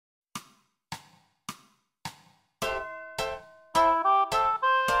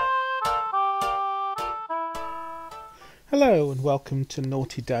Hello and welcome to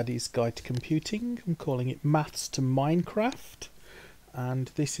Naughty Daddy's Guide to Computing. I'm calling it Maths to Minecraft,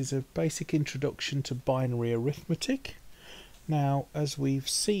 and this is a basic introduction to binary arithmetic. Now, as we've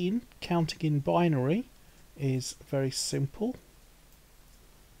seen, counting in binary is very simple.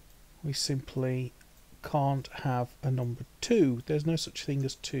 We simply can't have a number 2. There's no such thing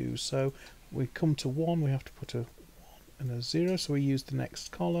as 2, so we come to 1, we have to put a 1 and a 0, so we use the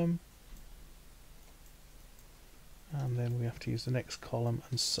next column. And then we have to use the next column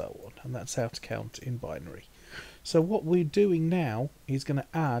and so on, and that's how to count in binary. So what we're doing now is going to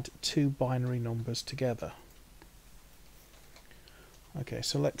add two binary numbers together. Okay,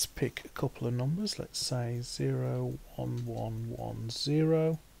 so let's pick a couple of numbers. Let's say 0, 1, 1, 1,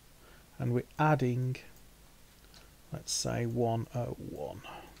 0, and we're adding, let's say 101.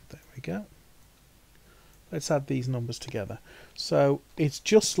 There we go. Let's add these numbers together. So it's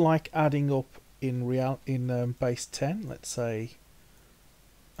just like adding up in base 10. Let's say,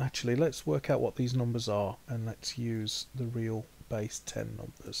 actually let's work out what these numbers are and let's use the real base 10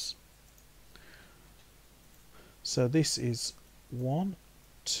 numbers. So this is 1,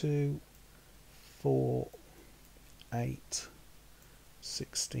 2, 4, 8,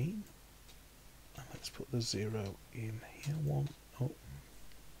 16, and let's put the 0 in here.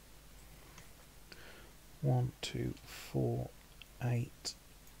 1, 2, 4, 8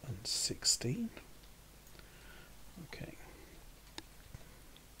 and 16. Okay,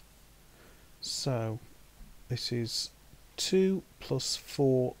 so this is 2 plus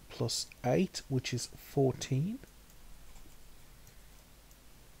 4 plus 8, which is 14,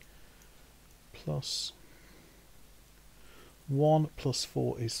 plus 1 plus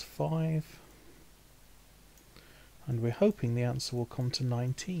 4 is 5, and we're hoping the answer will come to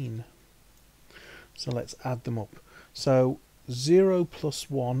 19. So let's add them up. So 0 plus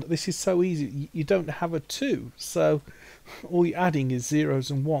 1, this is so easy, you don't have a 2, so all you're adding is zeros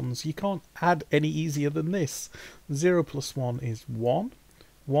and ones. You can't add any easier than this. 0 plus 1 is 1,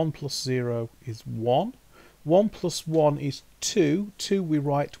 1 plus 0 is 1, 1 plus 1 is 2, 2 we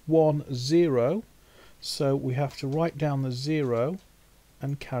write 1, 0, so we have to write down the 0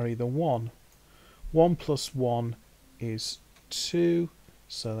 and carry the 1. 1 plus 1 is 2,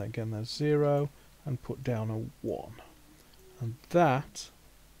 so again there's 0, and put down a 1. And that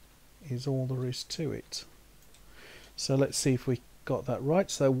is all there is to it. So let's see if we got that right.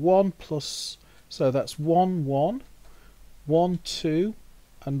 So 1 plus, so that's 1, 1, 1, 2,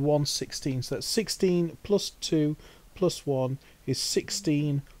 and 1, 16. So that's 16 plus 2 plus 1 is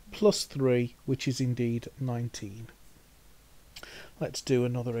 16 plus 3, which is indeed 19. Let's do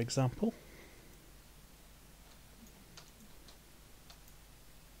another example.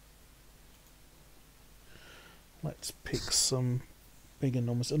 Let's pick some bigger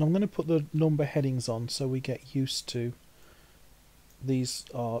numbers, and I'm going to put the number headings on so we get used to. These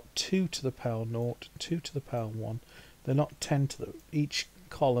are 2 to the power 0, 2 to the power 1. They're not 10 to the, each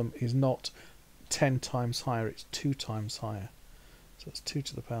column is not 10 times higher, it's 2 times higher. So it's 2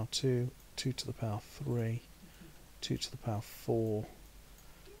 to the power 2, 2 to the power 3, 2 to the power 4,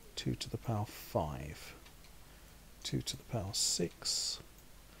 2 to the power 5, 2 to the power 6,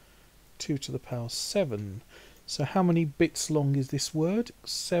 2 to the power 7. So how many bits long is this word?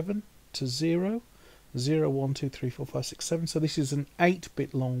 7 to 0. 0, 1, 2, 3, 4, 5, 6, 7. So this is an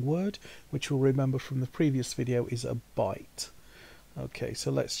 8-bit long word, which we'll remember from the previous video is a byte. Okay, so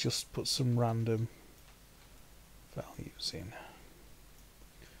let's just put some random values in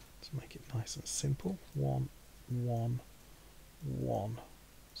to make it nice and simple. 1, 1, 1,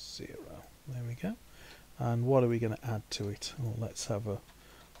 0. There we go. And what are we going to add to it? Well, let's have a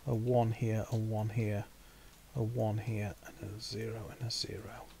 1 here, a 1 here, a 1 here, and a 0 and a 0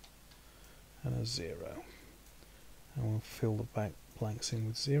 and a 0, and we'll fill the blanks in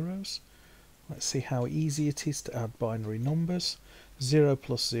with zeros. Let's see how easy it is to add binary numbers. 0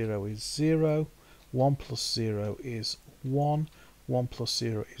 plus 0 is 0, 1 plus 0 is 1, 1 plus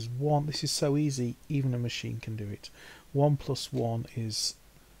 0 is 1. This is so easy, even a machine can do it. 1 plus 1 is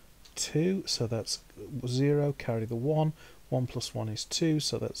 2, so that's 0, carry the 1. 1 plus 1 is 2,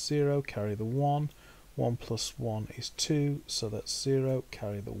 so that's 0, carry the 1. 1 plus 1 is 2, so that's 0,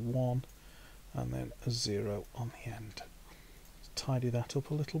 carry the 1, and then a 0 on the end. Tidy that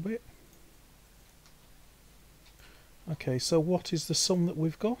up a little bit. Okay, so what is the sum that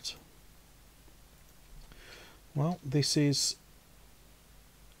we've got? Well, this is,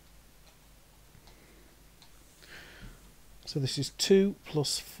 so this is 2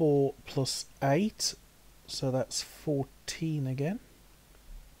 plus 4 plus 8, so that's 14 again.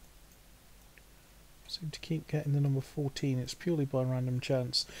 Seem to keep getting the number 14. It's purely by random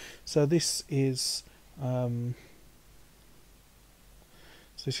chance. So this is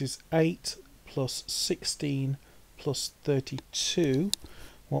So this is 8 plus 16 plus 32.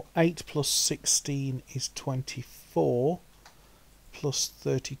 Well, 8 plus 16 is 24, plus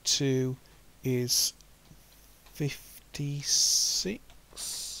 32 is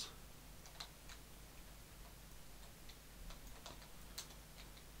 56.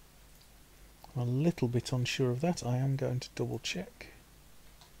 I'm a little bit unsure of that. I am going to double check.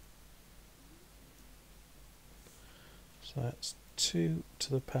 So that's 2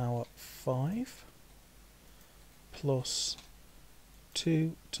 to the power 5 plus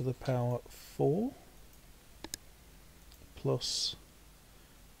 2 to the power 4 plus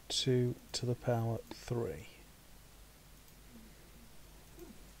 2 to the power 3.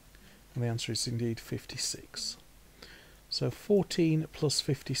 And the answer is indeed 56. So 14 plus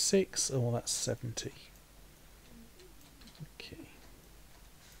 56, oh, that's 70. Okay.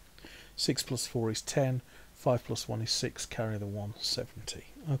 6 plus 4 is 10. 5 plus 1 is 6. Carry the 1, 70.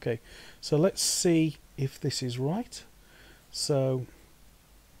 Okay, so let's see if this is right. So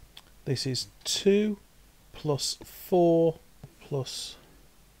this is 2 plus 4 plus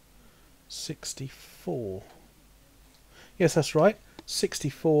 64. Yes, that's right.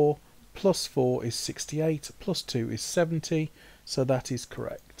 64 plus 4 is 68, plus 2 is 70, so that is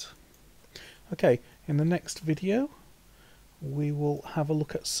correct. Okay, in the next video we will have a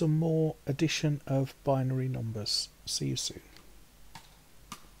look at some more addition of binary numbers. See you soon.